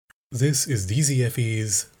This is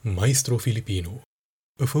DZFE's Maestro Filipino,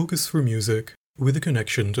 a focus for music with a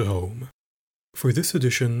connection to home. For this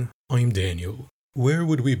edition, I'm Daniel. Where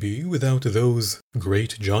would we be without those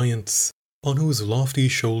great giants on whose lofty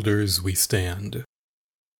shoulders we stand?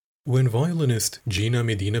 When violinist Gina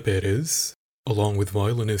Medina-Perez, along with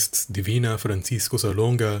violinists Divina Francisco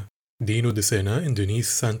Salonga, Dino De Sena and Denise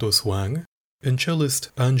Santos Wang, and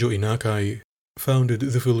cellist Anjo Inakay, founded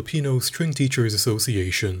the Filipino String Teachers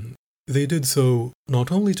Association. They did so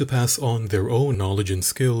not only to pass on their own knowledge and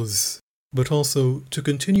skills, but also to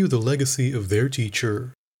continue the legacy of their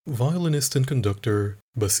teacher, violinist and conductor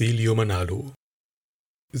Basilio Manalo.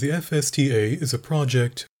 The FSTA is a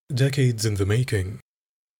project decades in the making.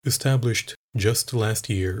 Established just last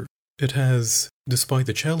year, it has, despite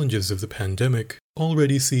the challenges of the pandemic,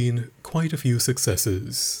 already seen quite a few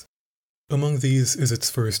successes. Among these is its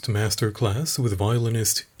first masterclass with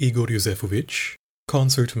violinist Igor Yuzefovich,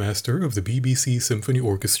 concertmaster of the BBC Symphony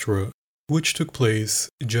Orchestra, which took place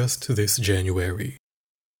just this January.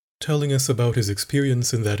 Telling us about his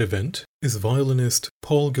experience in that event is violinist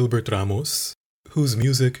Paul Gilbert Ramos, whose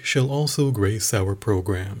music shall also grace our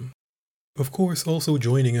program. Of course, also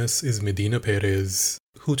joining us is Medina-Perez,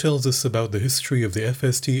 who tells us about the history of the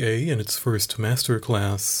FSTA and its first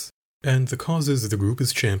masterclass, and the causes the group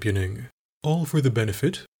is championing, all for the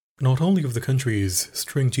benefit not only of the country's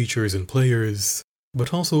string teachers and players,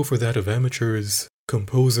 but also for that of amateurs,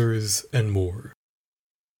 composers, and more.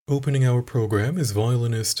 Opening our program is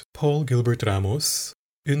violinist Paul Gilbert Ramos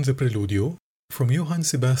in the Preludio from Johann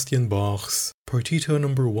Sebastian Bach's Partita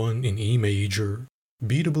No. 1 in E major,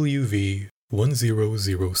 BWV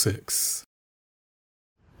 1006.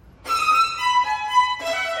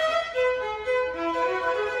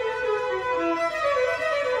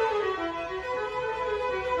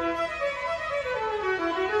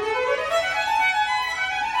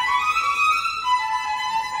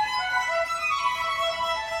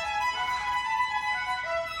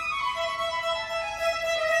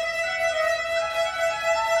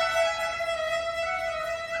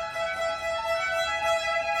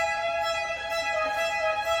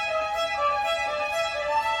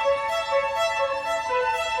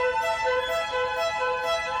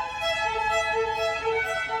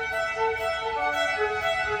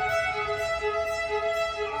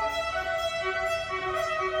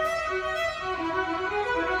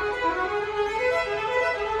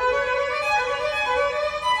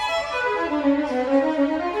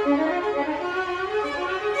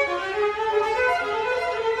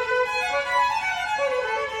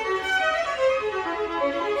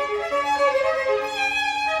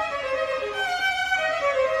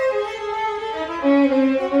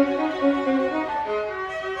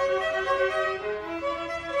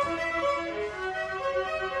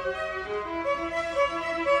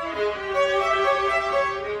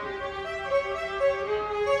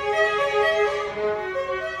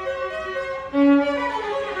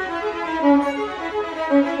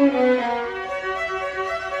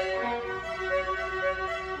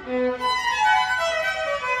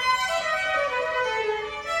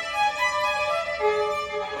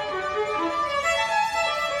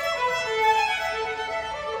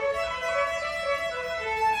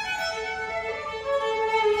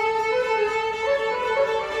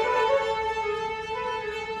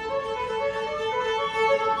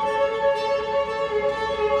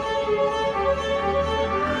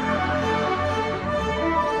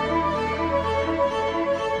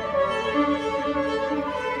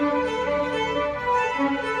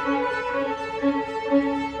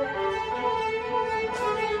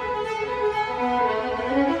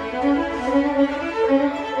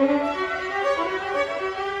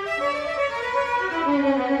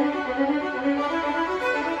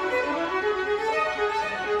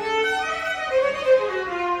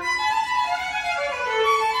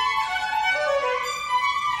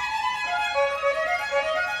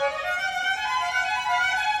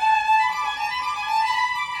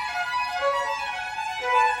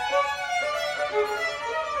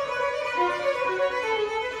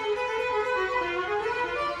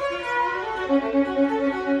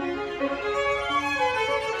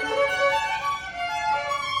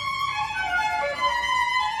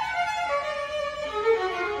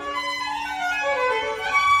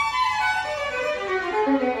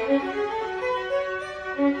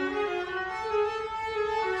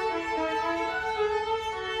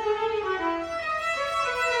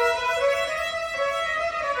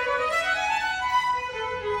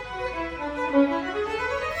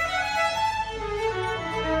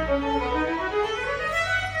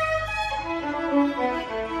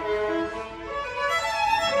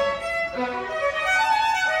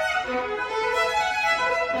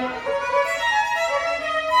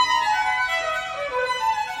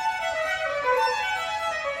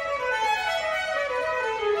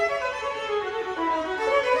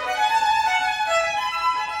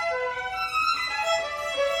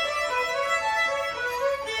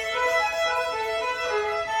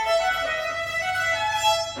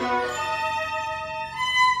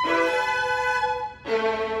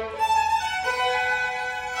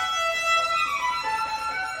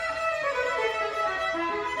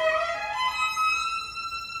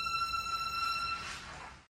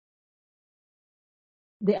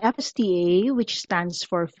 The FSTA, which stands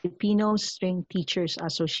for Filipino String Teachers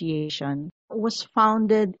Association, was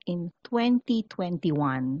founded in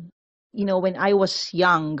 2021. When I was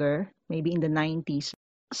younger, maybe in the 90s,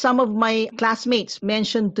 some of my classmates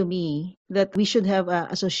mentioned to me that we should have an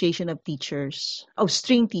association of teachers, of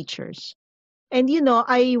string teachers. And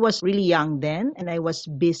I was really young then, and I was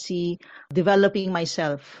busy developing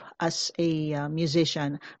myself as a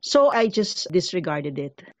musician. So I just disregarded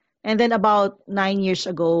it. And then about 9 years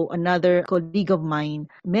ago, another colleague of mine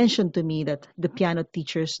mentioned to me that the piano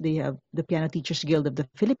teachers, they have the Piano Teachers Guild of the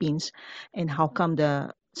Philippines, and how come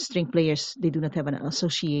the string players, they do not have an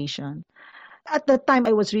association? At that time,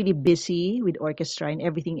 I was really busy with orchestra and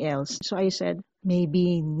everything else. So I said,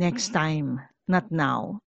 maybe next time, not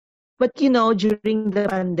now. But during the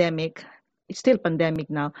pandemic, it's still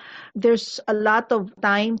pandemic now, there's a lot of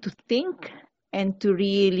time to think and to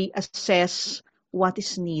really assess what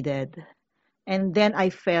is needed. And then I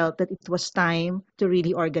felt that it was time to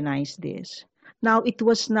really organize this. Now, it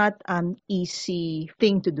was not an easy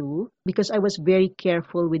thing to do because I was very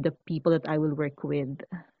careful with the people that I will work with.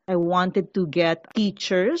 I wanted to get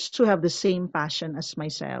teachers who have the same passion as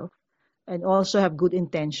myself and also have good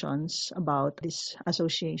intentions about this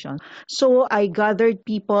association. So I gathered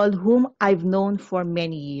people whom I've known for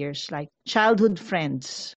many years, like childhood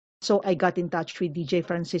friends. So I got in touch with DJ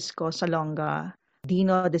Francisco Salonga,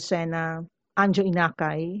 Dino De Sena, Anjo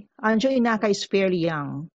Inakay. Anjo Inakay is fairly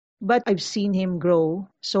young, but I've seen him grow,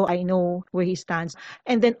 so I know where he stands.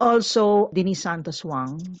 And then also Denise Santos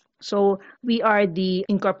Wang. So we are the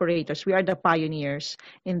incorporators, we are the pioneers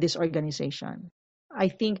in this organization. I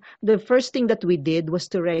think the first thing that we did was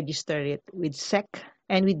to register it with SEC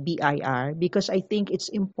and with BIR because I think it's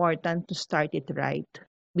important to start it right.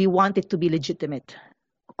 We want it to be legitimate.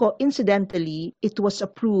 Coincidentally, it was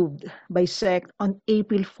approved by SEC on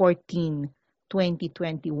April 14,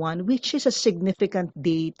 2021, which is a significant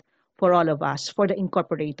date for all of us, for the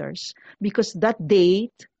incorporators, because that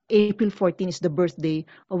date, April 14, is the birthday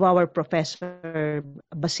of our professor,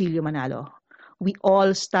 Basilio Manalo. We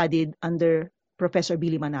all studied under Professor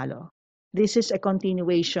Billy Manalo. This is a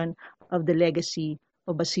continuation of the legacy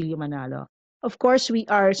of Basilio Manalo. Of course, we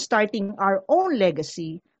are starting our own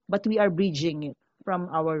legacy, but we are bridging it from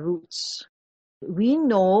our roots. We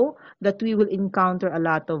know that we will encounter a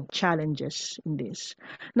lot of challenges in this.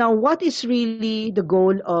 Now, what is really the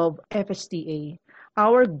goal of FSTA?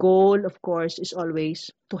 Our goal, of course, is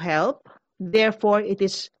always to help. Therefore, it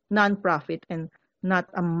is nonprofit and not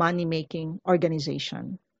a money-making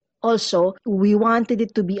organization. Also, we wanted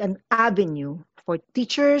it to be an avenue for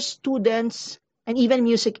teachers, students, and even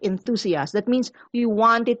music enthusiasts. That means we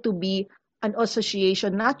want it to be an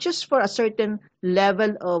association, not just for a certain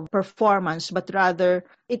level of performance, but rather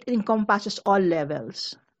it encompasses all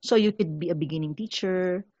levels. So you could be a beginning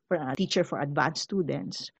teacher, or a teacher for advanced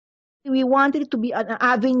students. We wanted it to be an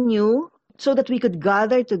avenue so that we could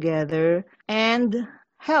gather together and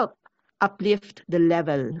help uplift the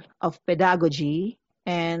level of pedagogy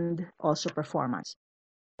and also performance.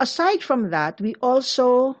 Aside from that, we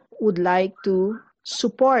also would like to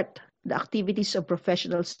support the activities of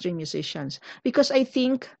professional string musicians because I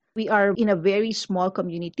think we are in a very small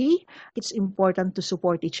community. It's important to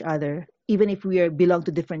support each other, even if belong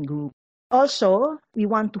to different groups. Also, we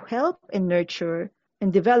want to help and nurture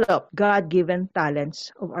and develop God-given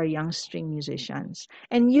talents of our young string musicians.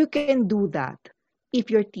 And you can do that if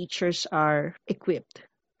your teachers are equipped,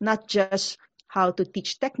 not just how to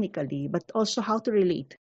teach technically, but also how to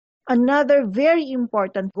relate. Another very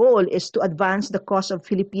important goal is to advance the cause of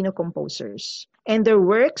Filipino composers and their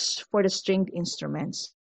works for the stringed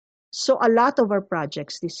instruments. So a lot of our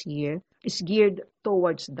projects this year is geared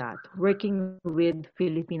towards that, working with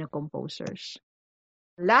Filipino composers.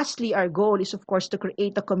 Lastly, our goal is, of course, to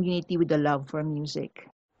create a community with a love for music.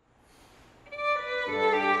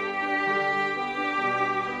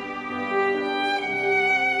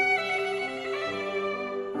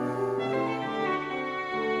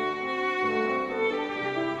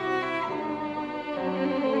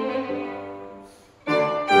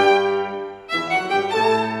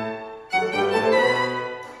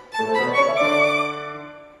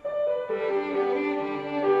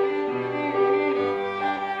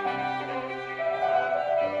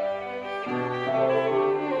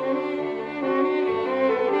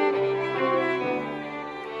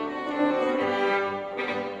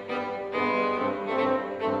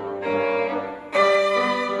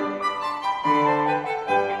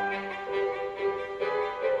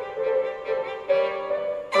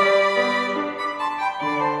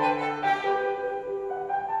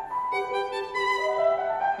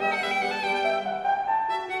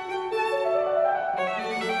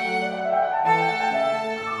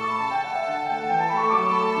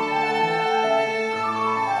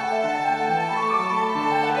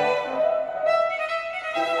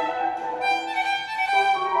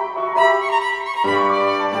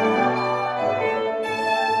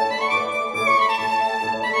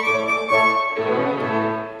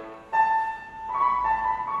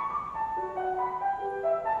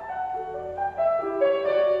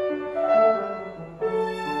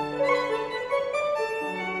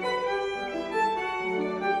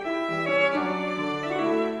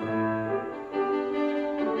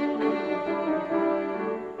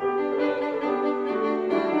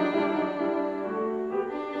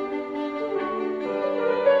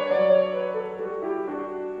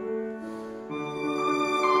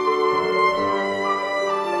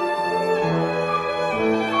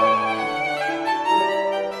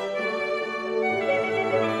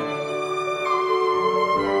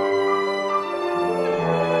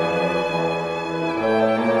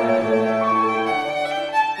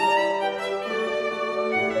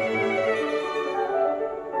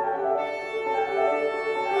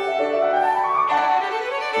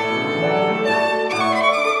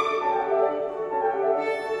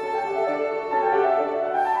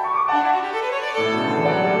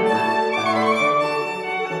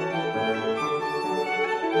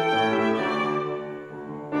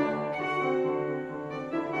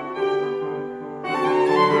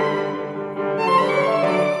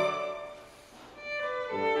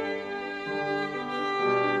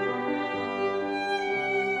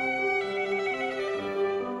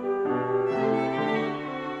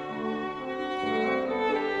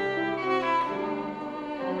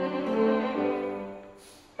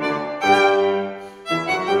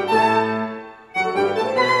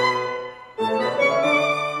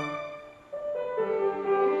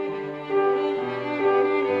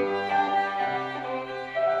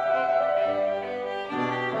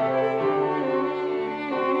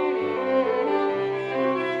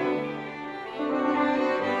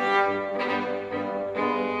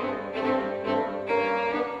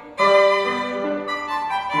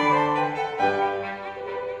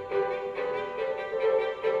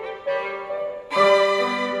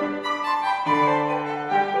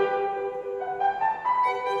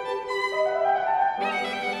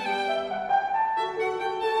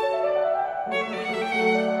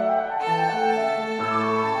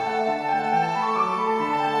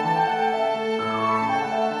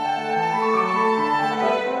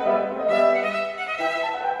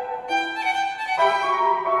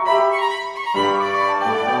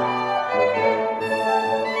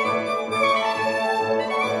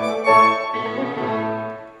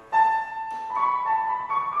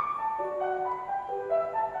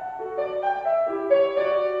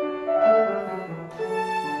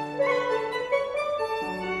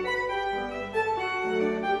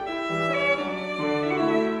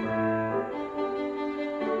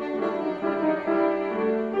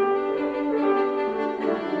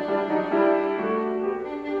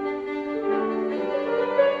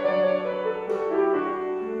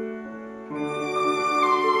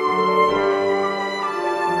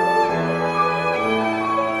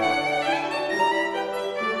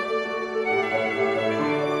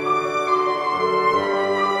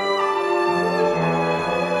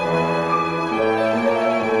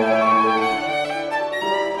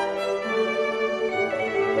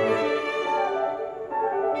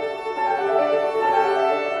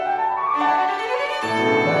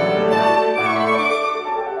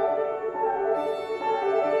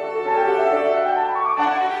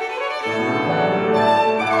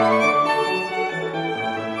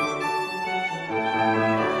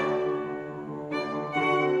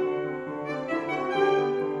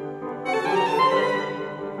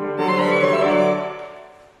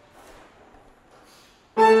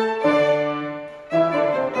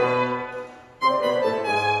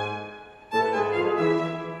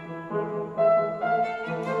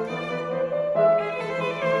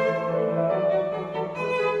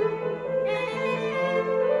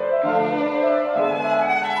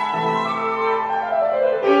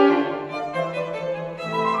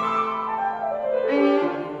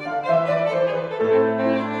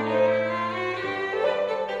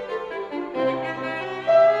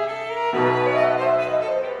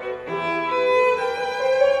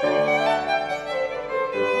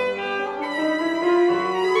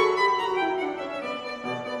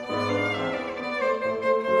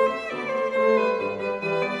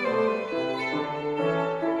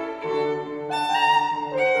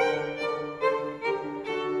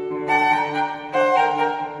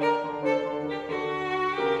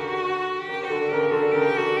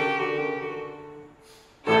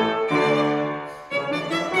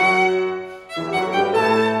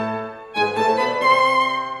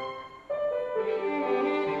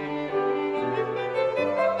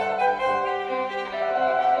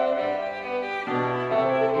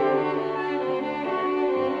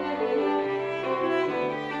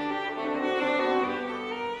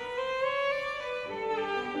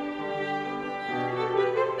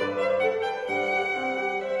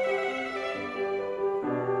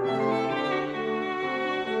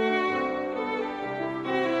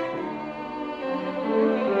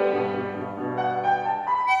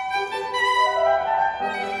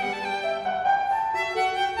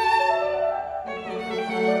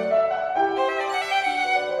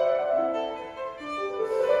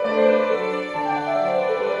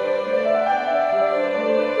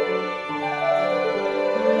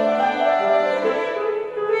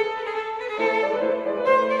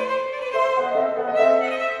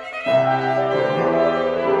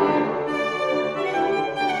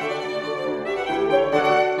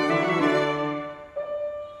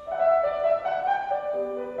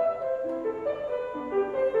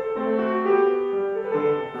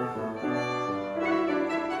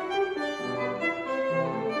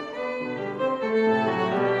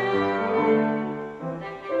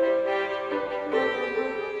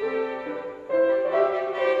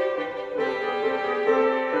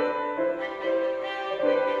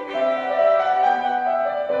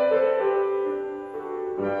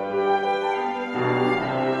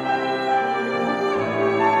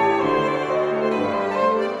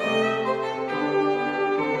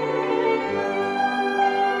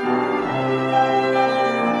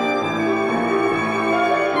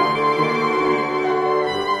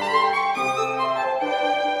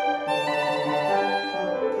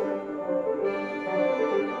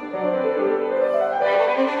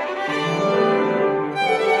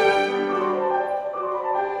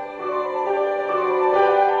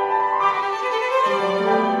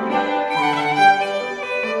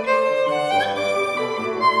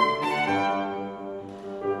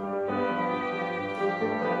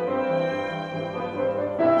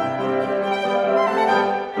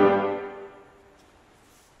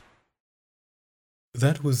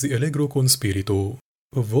 That was the Allegro con Spirito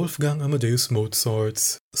of Wolfgang Amadeus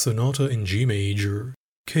Mozart's Sonata in G Major,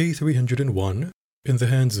 K301, in the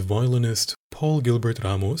hands of violinist Paul Gilbert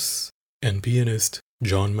Ramos and pianist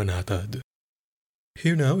John Manatad.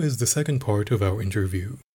 Here now is the second part of our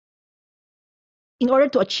interview. In order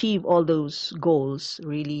to achieve all those goals,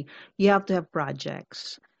 really, you have to have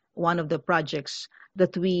projects. One of the projects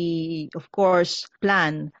that we, of course,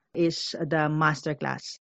 plan is the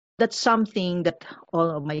masterclass. That's something that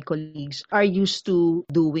all of my colleagues are used to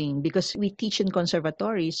doing because we teach in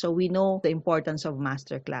conservatory, so we know the importance of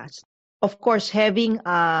masterclass. Of course, having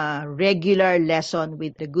a regular lesson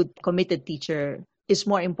with a good committed teacher is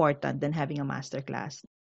more important than having a masterclass.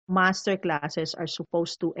 Master classes are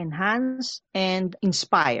supposed to enhance and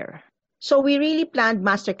inspire. So we really planned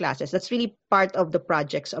master classes. That's really part of the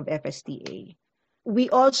projects of FSTA.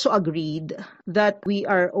 We also agreed that we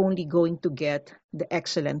are only going to get the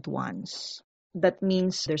excellent ones. That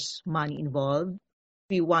means there's money involved.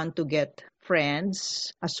 We want to get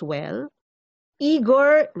friends as well.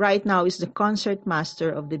 Igor right now is the concert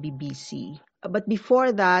master of the BBC. But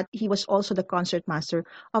before that, he was also the concert master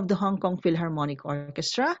of the Hong Kong Philharmonic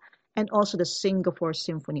Orchestra and also the Singapore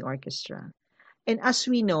Symphony Orchestra. And as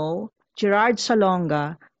we know, Gerard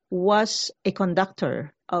Salonga was a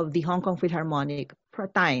conductor of the Hong Kong Philharmonic for a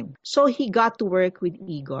time. So he got to work with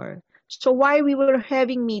Igor. So while we were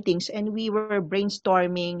having meetings and we were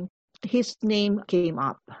brainstorming, his name came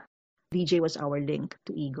up. DJ was our link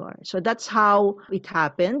to Igor. So that's how it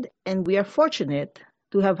happened. And we are fortunate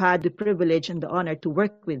to have had the privilege and the honor to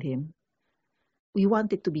work with him. We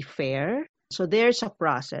want it to be fair. So there's a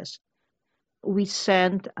process. We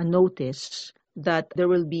sent a notice that there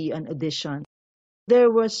will be an audition. There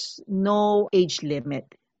was no age limit.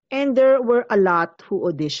 And there were a lot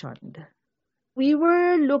who auditioned. We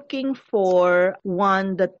were looking for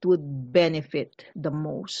one that would benefit the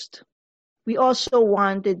most. We also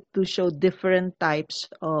wanted to show different types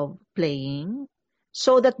of playing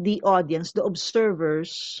so that the audience, the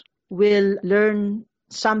observers, will learn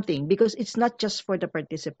something because it's not just for the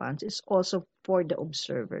participants, it's also for the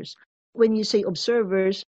observers. When you say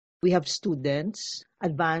observers, we have students,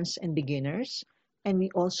 advanced and beginners, and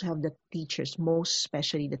we also have the teachers, most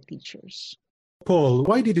especially the teachers. Paul,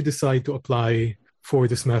 why did you decide to apply for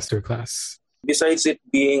this masterclass? Besides it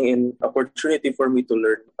being an opportunity for me to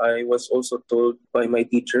learn, I was also told by my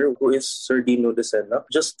teacher, who is Sir Dino De Sena,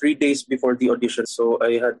 just 3 days before the audition. So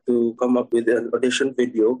I had to come up with an audition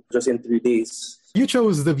video just in 3 days. You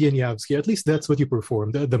chose the Wieniawski, at least that's what you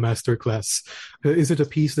performed, the masterclass. Is it a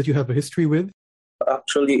piece that you have a history with?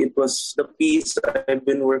 Actually, it was the piece I've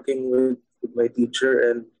been working with my teacher,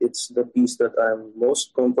 and it's the piece that I'm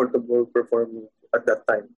most comfortable performing at that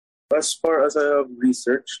time. As far as I have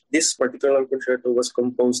researched, this particular concerto was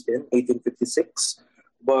composed in 1856,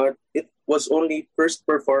 but it was only first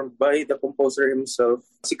performed by the composer himself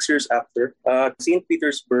 6 years after at St.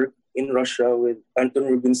 Petersburg in Russia with Anton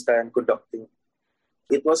Rubinstein conducting.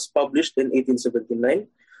 It was published in 1879,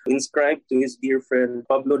 inscribed to his dear friend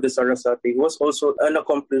Pablo de Sarasate, who was also an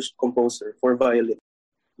accomplished composer for violin.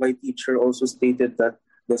 My teacher also stated that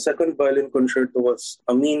the second violin concerto was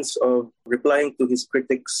a means of replying to his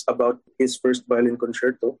critics about his first violin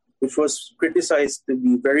concerto, which was criticized to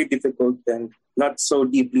be very difficult and not so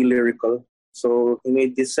deeply lyrical. So he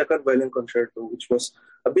made this second violin concerto, which was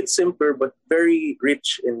a bit simpler but very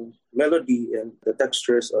rich in melody, and the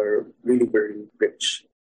textures are really very rich.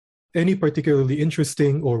 Any particularly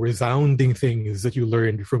interesting or resounding things that you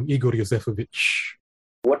learned from Igor Yuzefovich?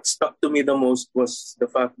 What stuck to me the most was the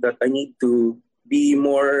fact that I need to be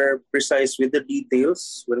more precise with the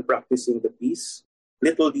details when practicing the piece,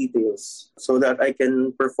 little details, so that I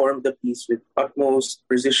can perform the piece with utmost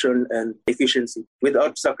precision and efficiency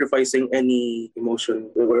without sacrificing any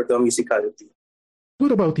emotion or the musicality.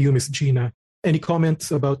 What about you, Miss Gina? Any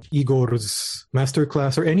comments about Igor's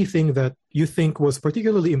masterclass or anything that you think was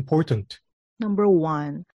particularly important? Number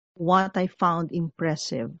one, what I found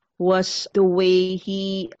impressive was the way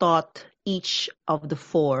he taught each of the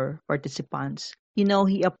 4 participants. You know,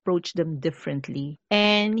 he approached them differently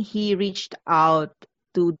and he reached out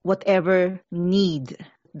to whatever need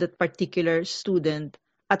that particular student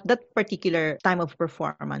at that particular time of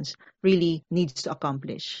performance really needs to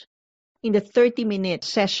accomplish. In the 30-minute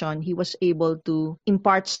session, he was able to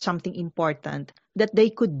impart something important that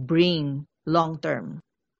they could bring long term.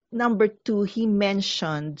 Number 2, he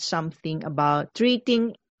mentioned something about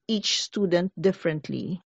treating each student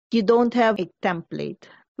differently. You don't have a template,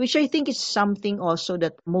 which I think is something also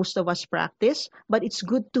that most of us practice, but it's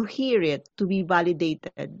good to hear it, to be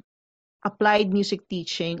validated. applied music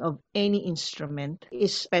teaching of any instrument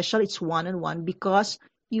is special. It's one-on-one because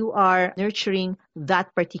you are nurturing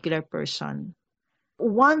that particular person.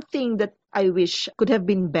 One thing that I wish could have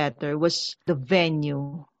been better was the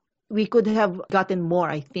venue. We could have gotten more,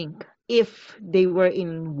 I think, if they were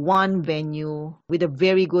in one venue with a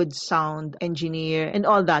very good sound engineer and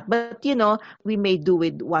all that. But, we may do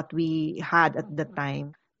with what we had at the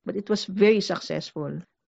time. But it was very successful.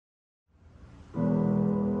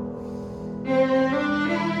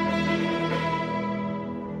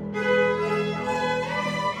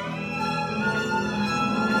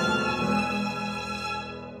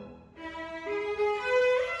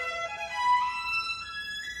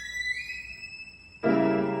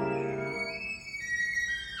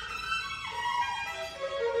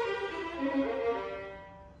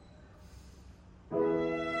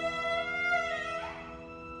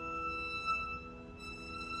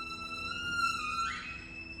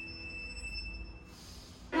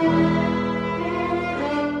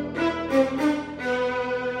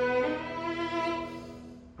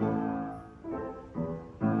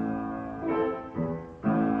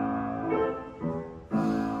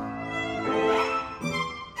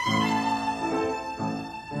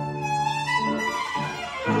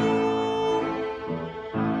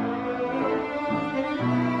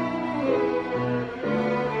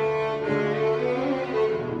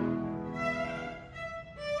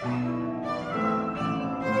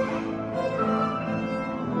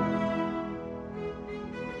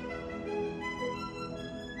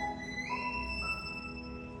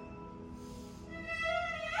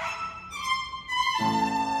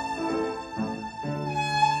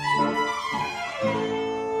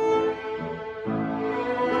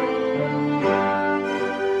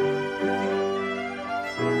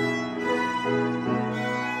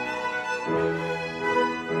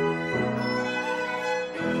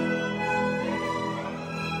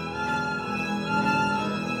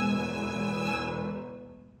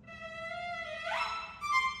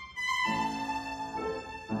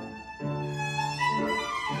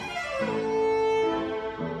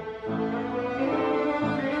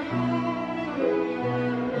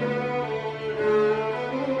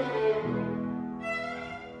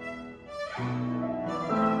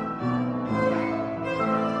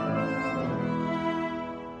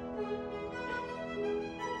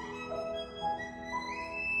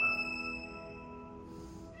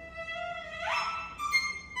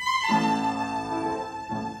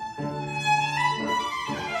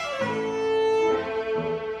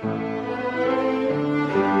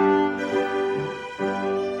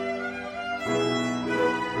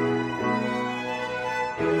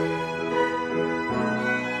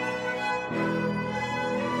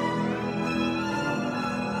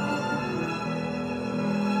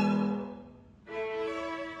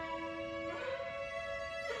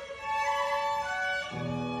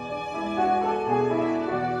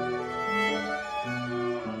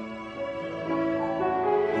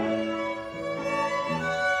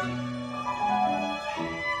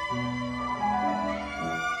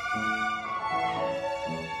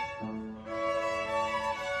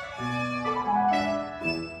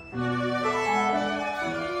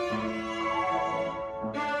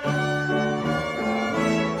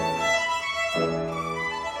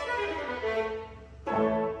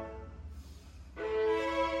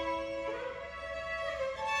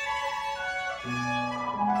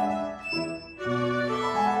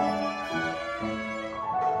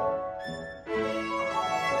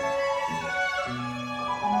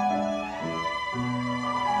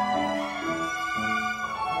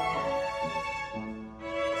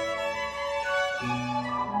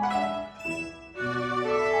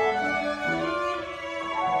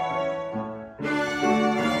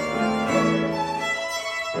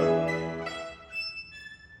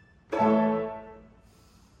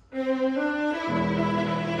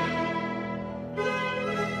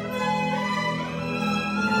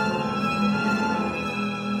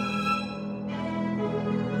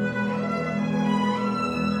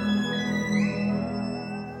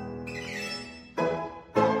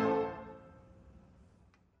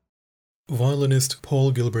 Violinist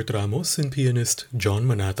Paul Gilbert Ramos and pianist John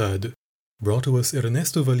Manatad brought to us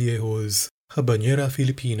Ernesto Vallejo's Habanera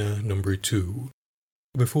Filipina No. 2.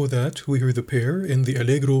 Before that, we heard the pair in the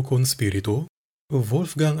Allegro con Spirito of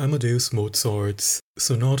Wolfgang Amadeus Mozart's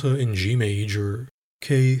Sonata in G Major,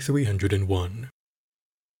 K301.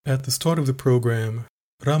 At the start of the program,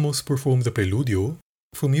 Ramos performed the Preludio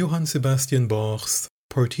from Johann Sebastian Bach's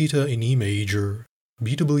Partita in E Major,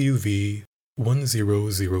 BWV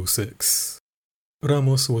 1006.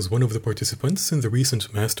 Ramos was one of the participants in the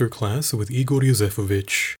recent masterclass with Igor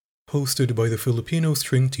Yuzefovich, hosted by the Filipino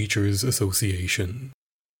String Teachers Association.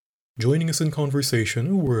 Joining us in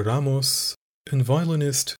conversation were Ramos and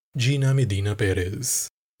violinist Gina Medina-Perez,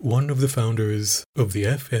 one of the founders of the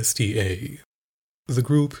FSTA. The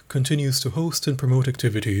group continues to host and promote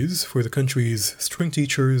activities for the country's string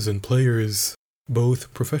teachers and players,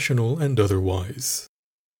 both professional and otherwise.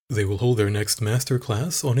 They will hold their next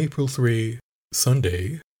masterclass on April 3,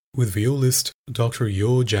 Sunday, with violist Dr.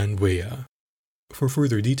 Yo Janbuea. For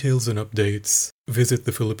further details and updates, visit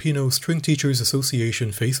the Filipino String Teachers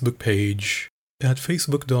Association Facebook page at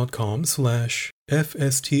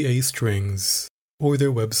facebook.com/FSTA Strings or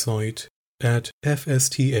their website at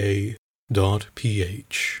fsta.ph.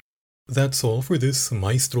 That's all for this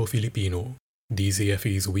Maestro Filipino,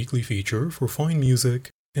 DZFE's weekly feature for fine music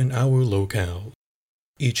in our locale.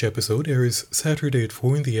 Each episode airs Saturday at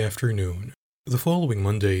 4 in the afternoon, the following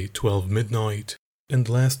Monday 12 midnight, and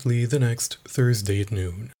lastly the next Thursday at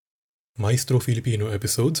noon. Maestro Filipino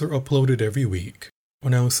episodes are uploaded every week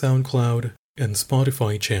on our SoundCloud and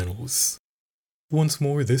Spotify channels. Once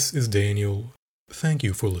more, this is Daniel. Thank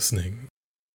you for listening.